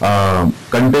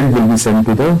content will be sent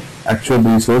to the actual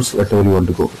resource wherever you want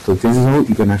to go. So this is how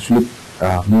you can actually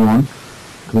move on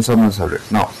to the server servlet.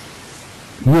 Now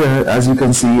here, as you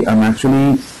can see, I'm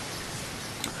actually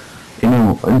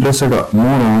interested more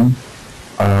on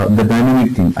the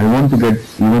dynamic thing. I want to get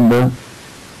even the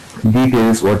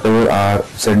details whatever are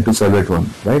sent to servlet 1,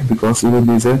 right? Because even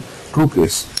this is a true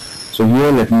case. So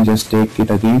here let me just take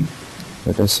it again.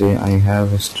 Let us say I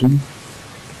have a string,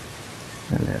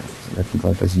 and let me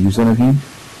call it as user again.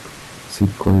 Is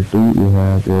equal to, you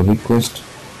have your request,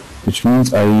 which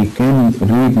means I can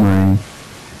read my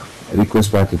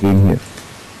request back again here.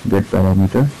 Get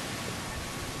parameter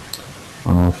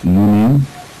of uname,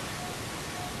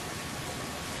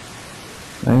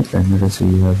 right? And let us say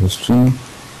you have a string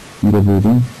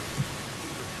pwd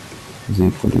is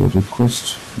equal to your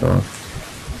request dot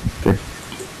get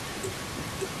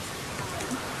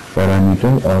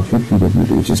parameter of your pwd,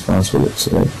 which is password, let's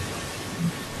say, right?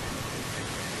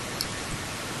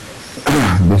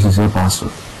 This is your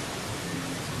password.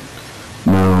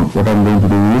 Now what I'm going to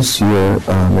do is here,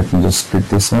 let me just split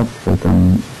this up. Let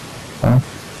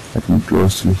me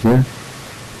close to here,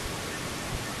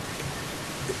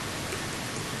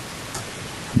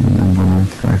 and I'm going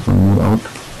to try to move out.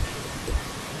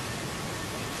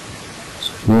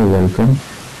 So here, welcome.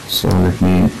 So let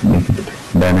me make it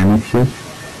dynamic here.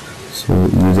 So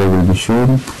user will be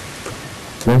shown,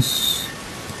 plus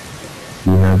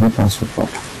you have the password part.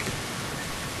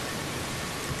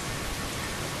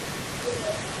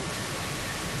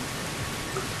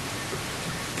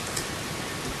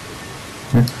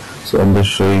 So I'm just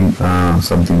showing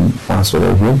something password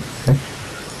over here, okay?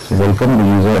 So welcome the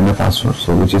user and the password,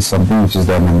 so which is something which is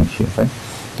dynamic here, right?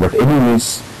 But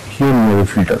anyways, here we have a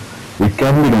filter. It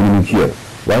can be dynamic here.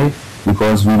 Why?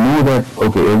 Because we know that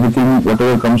everything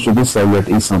whatever comes to this servlet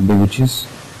is something which is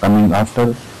coming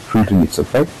after filtering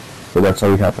itself, right? So that's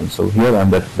how it happens. So here I'm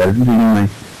directly reading my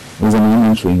username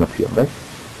and showing up here, right?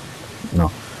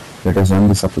 Now let us run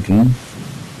this up again.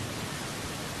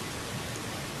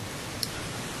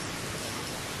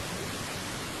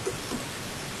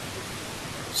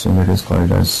 So let us call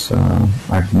it as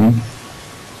admin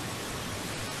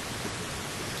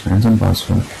and some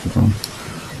password.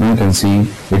 Now you can see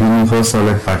it is my first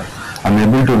servlet part. I'm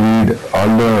able to read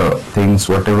all the things,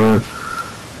 whatever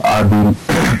are being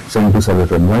sent to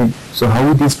Servlet 1, right? So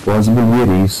how it is possible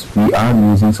here is we are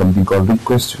using something called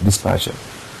request dispatcher.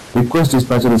 Request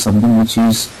dispatcher is something which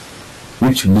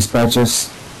dispatches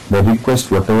the request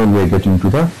whatever we are getting to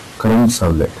the current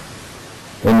servlet.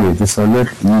 Anyway, the servlet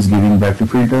is giving back to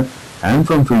filter, and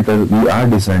from filter we are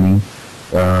designing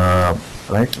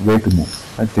right where to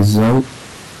move. Right? This is how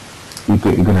you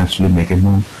can actually make a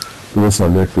move to the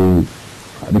servlet to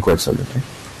required servlet. Right?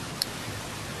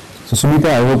 So Sunita,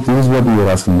 I hope this is what you were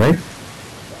asking, right?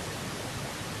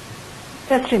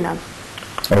 Yes, Srinath.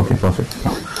 Okay, perfect.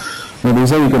 Now this is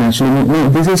how you can actually move. No,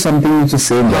 this is something which is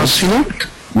same. Right? Srinath?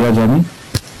 Yeah, Johnny.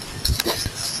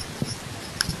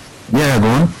 Yeah, go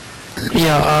on.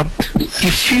 Yeah,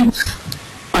 if you,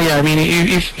 I mean,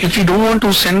 if you don't want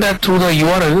to send that through the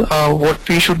URL, what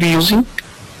we should be using?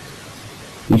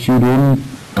 If you don't,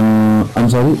 I'm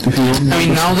sorry, if you don't... I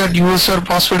mean, now that user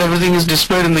password, everything is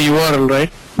displayed in the URL,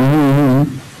 right?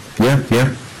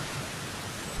 Yeah.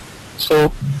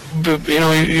 So,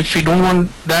 if we don't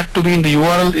want that to be in the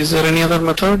URL, is there any other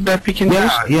method that we can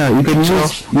use? Yeah, you can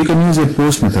use a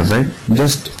post method, right?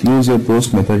 Just use your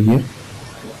post method here.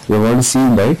 You have already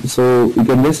seen, right? So you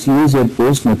can just use your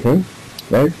post method,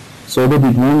 right? So that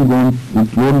it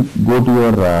won't go to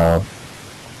your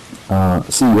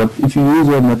see what if you use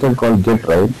your method called get,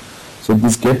 right? So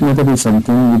this get method is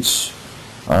something which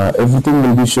everything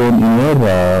will be shown in your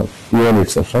URL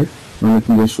itself, right? Now let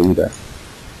me just show you that.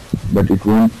 But it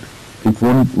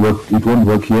won't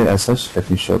work here as such. Let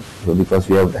me show. So because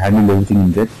we have handled everything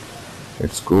in get.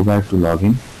 Let's go back to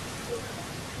login.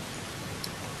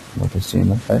 What is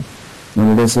HTML, right? Now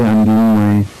let us say I'm giving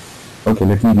my, okay,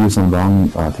 let me give some wrong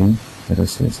thing. Let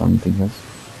us say something else.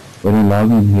 When you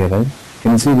log in here, right?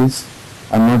 Can you see this?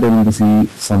 I'm not able to see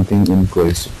something in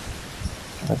queries,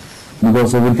 right?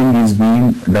 Because everything is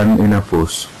being done in a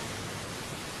post,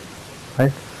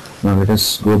 right? Now let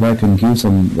us go back and give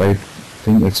some right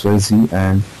thing XYZ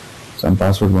and some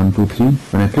password 123.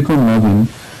 When I click on login,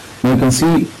 now you can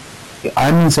see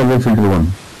I'm in Servlet filter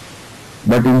 1.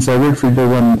 But in Servlet filter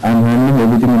 1, I'm handling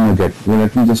everything in my get. Well,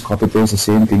 let me just copy paste the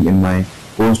same thing in my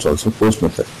post also, post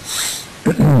method.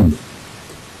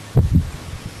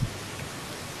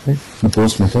 Okay, the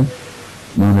post method.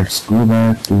 Now let's go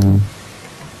back to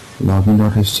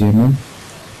login.html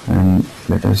and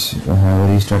let us have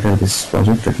restarted this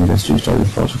project. Let me just restart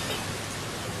this project.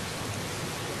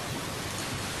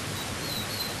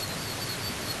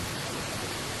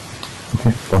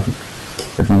 Okay, perfect.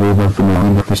 Let me go back to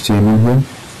login.html here.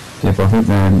 Okay, perfect.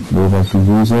 And go back to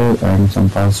user and some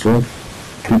password.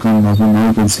 Click on login. Now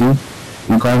you can see,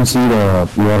 you can't see the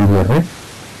URL here, right?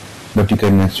 But you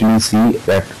can actually see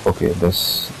that, okay,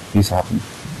 this is happening.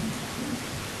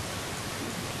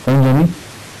 Fine, Johnny?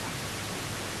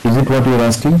 Is it what you're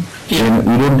asking? Yeah.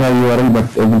 You don't have URL,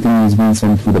 but everything is being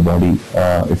sent through the body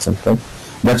itself, right?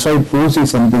 That's why post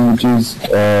is something which is,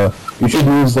 you should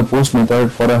use the post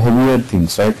method for a heavier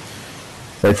things, right?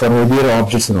 Like for heavier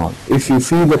objects and all. If you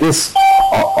feel that is,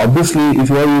 obviously, if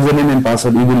you have username and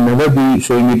password, you will never be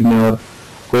showing it in your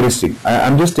query string.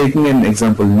 I'm just taking an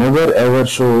example. Never ever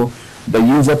show the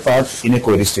user path in a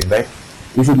query string, right?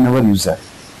 You should never use that,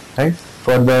 right?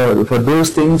 For those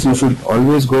things, you should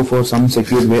always go for some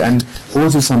secure way, and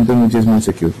post is something which is more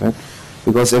secure, right?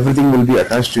 Because everything will be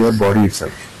attached to your body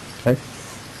itself, right?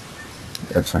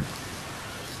 That's fine.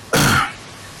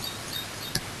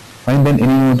 Fine. Then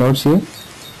any more doubts here?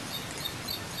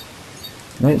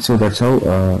 Right. So that's how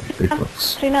it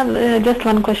works. Srinath, just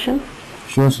one question.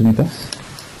 Sure, Sunita.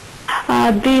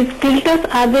 These filters,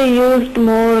 are they used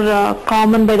more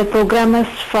common by the programmers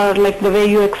for like the way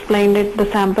you explained it, the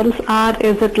samples, or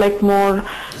is it like more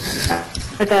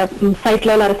at a site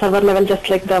level or a server level, just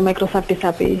like the Microsoft is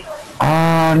API?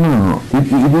 No.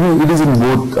 It is in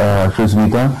both,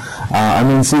 Sunita. I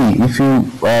mean, see, if you,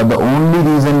 the only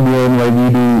reason behind why we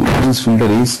do this filter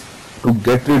is to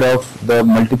get rid of the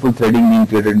multiple threading being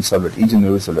created in Servlet, each and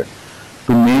every Servlet,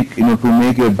 to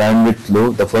make your bandwidth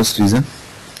low. The first reason.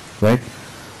 Right,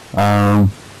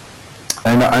 and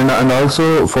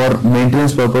also for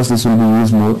maintenance purpose this will be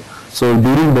used more. So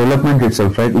during development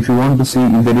itself, right, if you want to see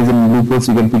if there is any loopholes,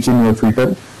 you can pitch in your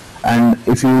filter, and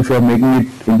if you are making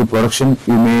it into production,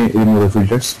 you may remove the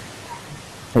filters.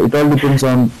 So it all depends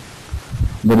on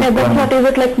the requirement. Yeah, that's what is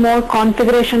it, like more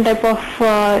configuration type of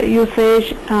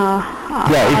usage?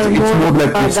 Yeah, it's more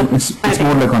like it's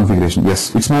more like configuration.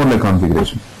 Yes, it's more like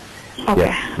configuration.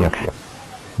 Okay. Yeah.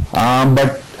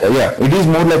 But yeah, it is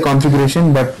more like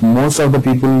configuration, but most of the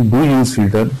people do use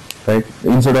filter, right?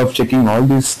 Instead of checking all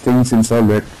these things in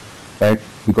Servlet, right?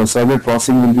 because servlet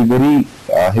processing will be very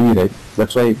heavy, right?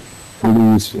 That's why it will be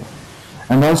used here.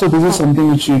 And also this is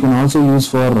something which you can also use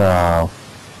for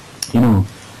you know,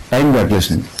 time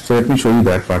calculation. So let me show you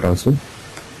that part also.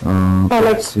 Like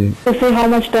Let's see. to see how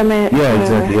much time Yeah,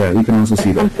 exactly. Yeah, you can also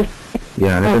see that.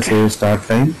 Yeah, let us say start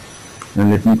time,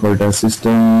 and let me call it as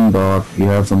system dot. We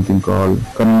have something called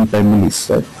current time millis,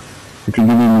 right? It will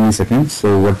give you milliseconds.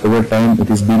 So whatever time it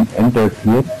is being entered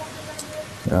here,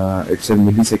 it's in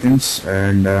milliseconds,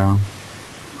 and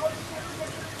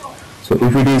so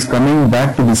if it is coming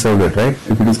back to the servlet, right?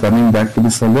 If it is coming back to the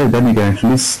servlet, then you can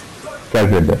actually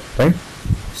calculate that, right?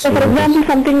 So for example,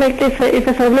 something like if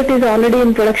a servlet is already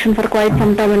in production for quite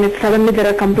some time and if suddenly there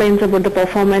are complaints about the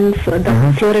performance,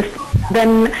 the flow response,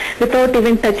 then without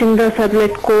even touching the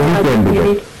servlet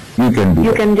code,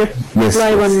 you can just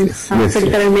apply one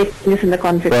filter and make changes in the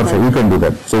config. Perfect, you can do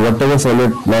that. So whatever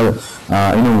servlet,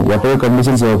 you know, whatever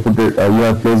conditions you have put it, you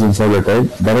have placed in servlet,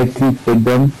 right? Directly take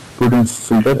them, put in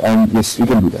filter, and yes, you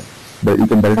can do that. But you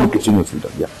can directly put in your filter.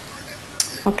 Yeah.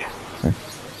 Okay.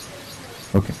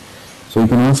 Okay. So you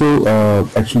can also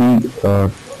actually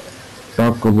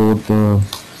talk about the,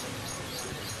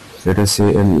 let us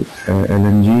say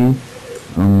LNG,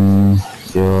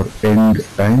 your end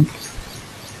time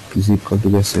is equal to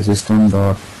the system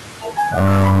dot,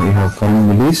 you have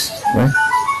current release, right?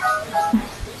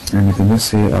 And you can just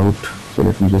say out. So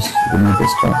let me just remove the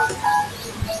start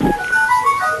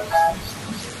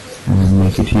and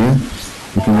make it here.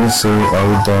 You can just say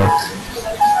out dot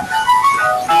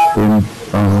print.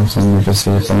 So let us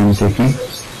say time taking.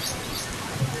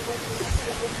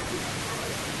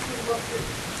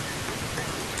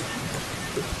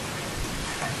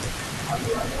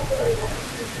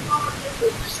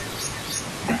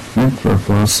 For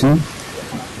processing.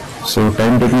 So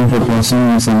time taking for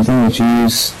processing is something which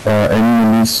is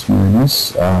n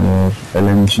minus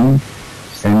LNG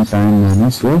n time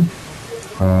minus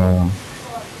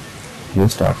your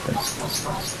start time.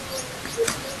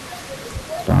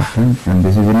 And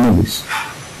this is in millis,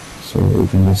 so you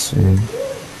can just say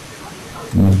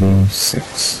maybe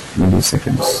 6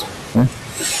 milliseconds. Okay?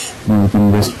 Now you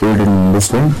can just put it in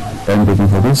this way, time taking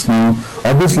for this. Now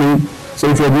obviously, so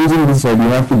if you are using this side, you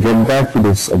have to get back to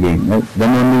this again, right?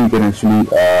 Then only you can actually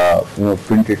you know,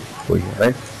 print it for you,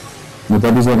 right? But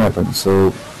that is what happens.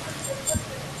 So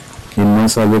in my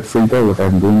servlet filter, what I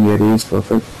am doing here is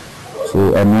perfect.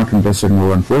 So I'm not interested in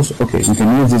one post. Okay, you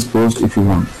can use this post if you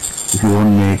want. If you want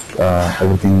to make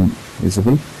everything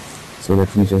visible. So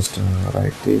let me just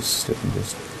write this. Let me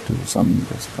just do some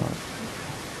this part.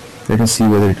 Let us see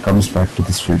whether it comes back to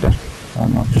this filter.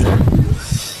 I'm not sure.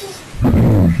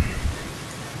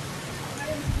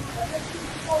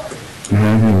 You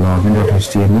have your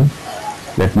login.html.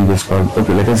 Let me just call.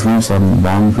 Okay, let us give some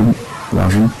long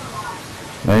login.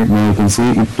 Right now you can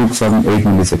see it took some 8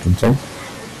 milliseconds. Right?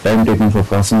 Time taken for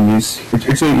processing is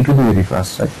it will be very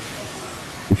fast, right?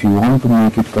 If you want to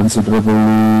make it considerably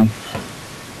more,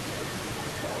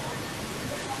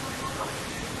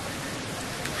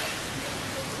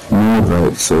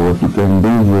 right, so what you can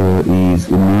do here is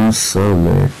immerse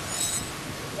servlet.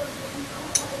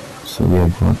 So we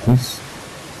have got this.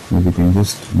 Maybe you can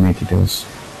just make it as,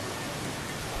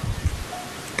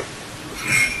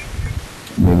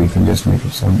 maybe you can just make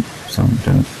it some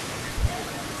 10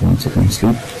 seconds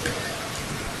sleep,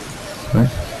 right?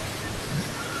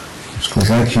 Let's go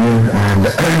back here and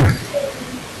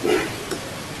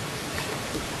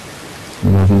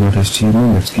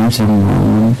HTML. Let's give some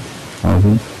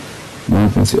housing. Now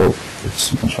you can see, oh,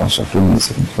 it's much faster, 2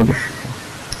 milliseconds.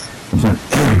 Okay.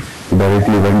 It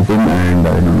directly went in and I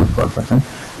don't know what pattern.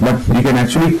 But you can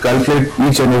actually calculate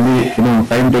each and every, you know,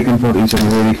 time taken for each and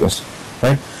every request,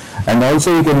 right? And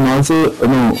also you can also, you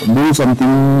know, do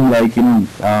something like, you know,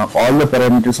 all the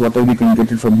parameters, whatever you can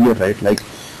get it from here, right? Like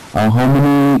how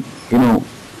many, you know,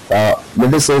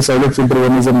 let us say servlet filter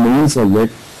 1 is a main servlet,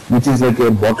 which is like a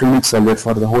bottleneck servlet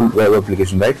for the whole web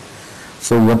application, right?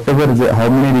 So whatever, how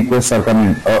many requests are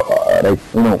coming, right,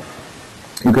 you know,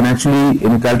 you can actually, you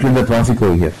know, calculate the traffic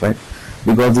over here, right?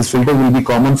 Because this filter will be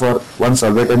common for one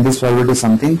servlet, and this servlet is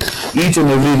something, each and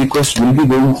every request will be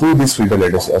going through this filter,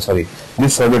 let us say,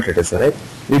 this servlet, let us say, right?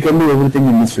 You can do everything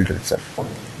in this filter itself.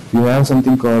 You have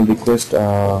something called request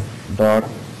dot,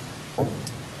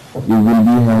 you will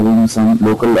be having some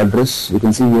local address, you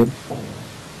can see here,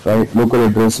 right? Local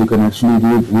address, you can actually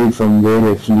read from where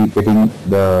you're actually getting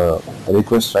the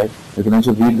request, right? You can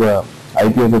also read the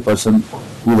IP of the person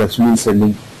who is actually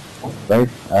sending, right?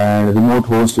 And remote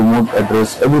host, remote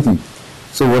address, everything.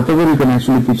 So whatever you can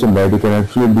actually pitch and write, you can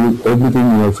actually do everything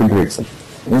in your filter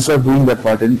itself. Instead of doing that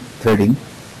part in threading,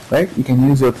 right? You can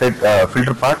use your thread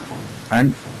filter part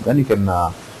and then you can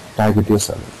tag it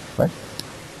yourself, right?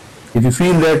 If you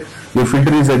feel that your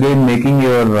filter is again making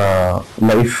your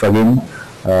life again,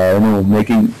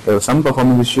 making some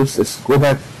performance issues, just go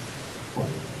back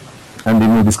and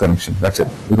remove this connection. That's it.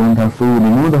 You don't have to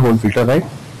remove the whole filter, right?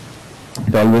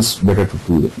 It's always better to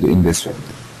do it in this way.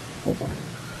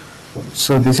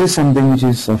 So this is something which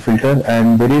is a filter,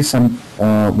 and there is some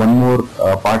one more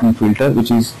part in filter,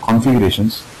 which is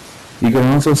configurations. You can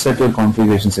also set your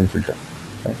configurations in filter,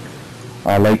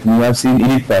 right? Like we have seen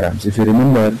init params. If you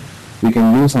remember, we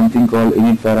can use something called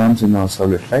init params in our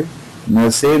servlet, right? In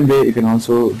the same way, you can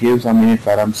also give some init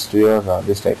params to your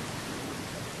this type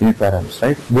init params,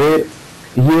 right? Where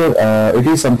here it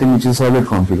is something which is servlet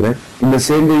config, right? In the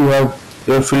same way, you have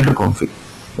your filter config,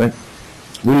 right?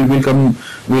 We'll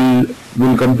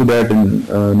come to that in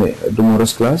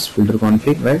tomorrow's class, filter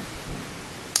config, right?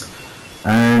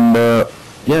 And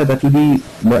yeah, that will be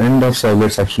the end of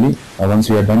servlets actually. Once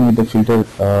we are done with the filter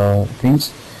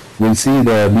things, we'll see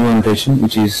the new annotation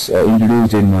which is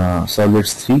introduced in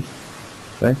servlets 3,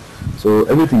 right? So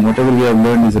everything, whatever we have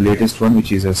learned is the latest one,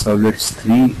 which is a servlets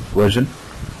 3 version,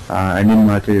 and in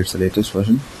market it's the latest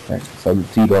version, right? Servlet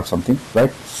 3 dot something,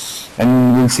 right?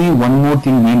 And we'll see one more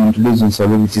thing being introduced in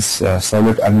servlet, which is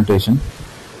servlet annotation.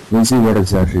 We'll see what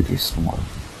exactly it is tomorrow.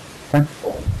 Fine.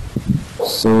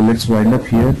 So let's wind up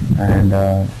here, and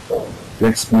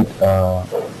let's meet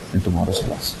in tomorrow's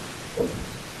class.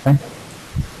 Fine.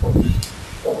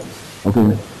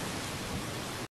 Okay.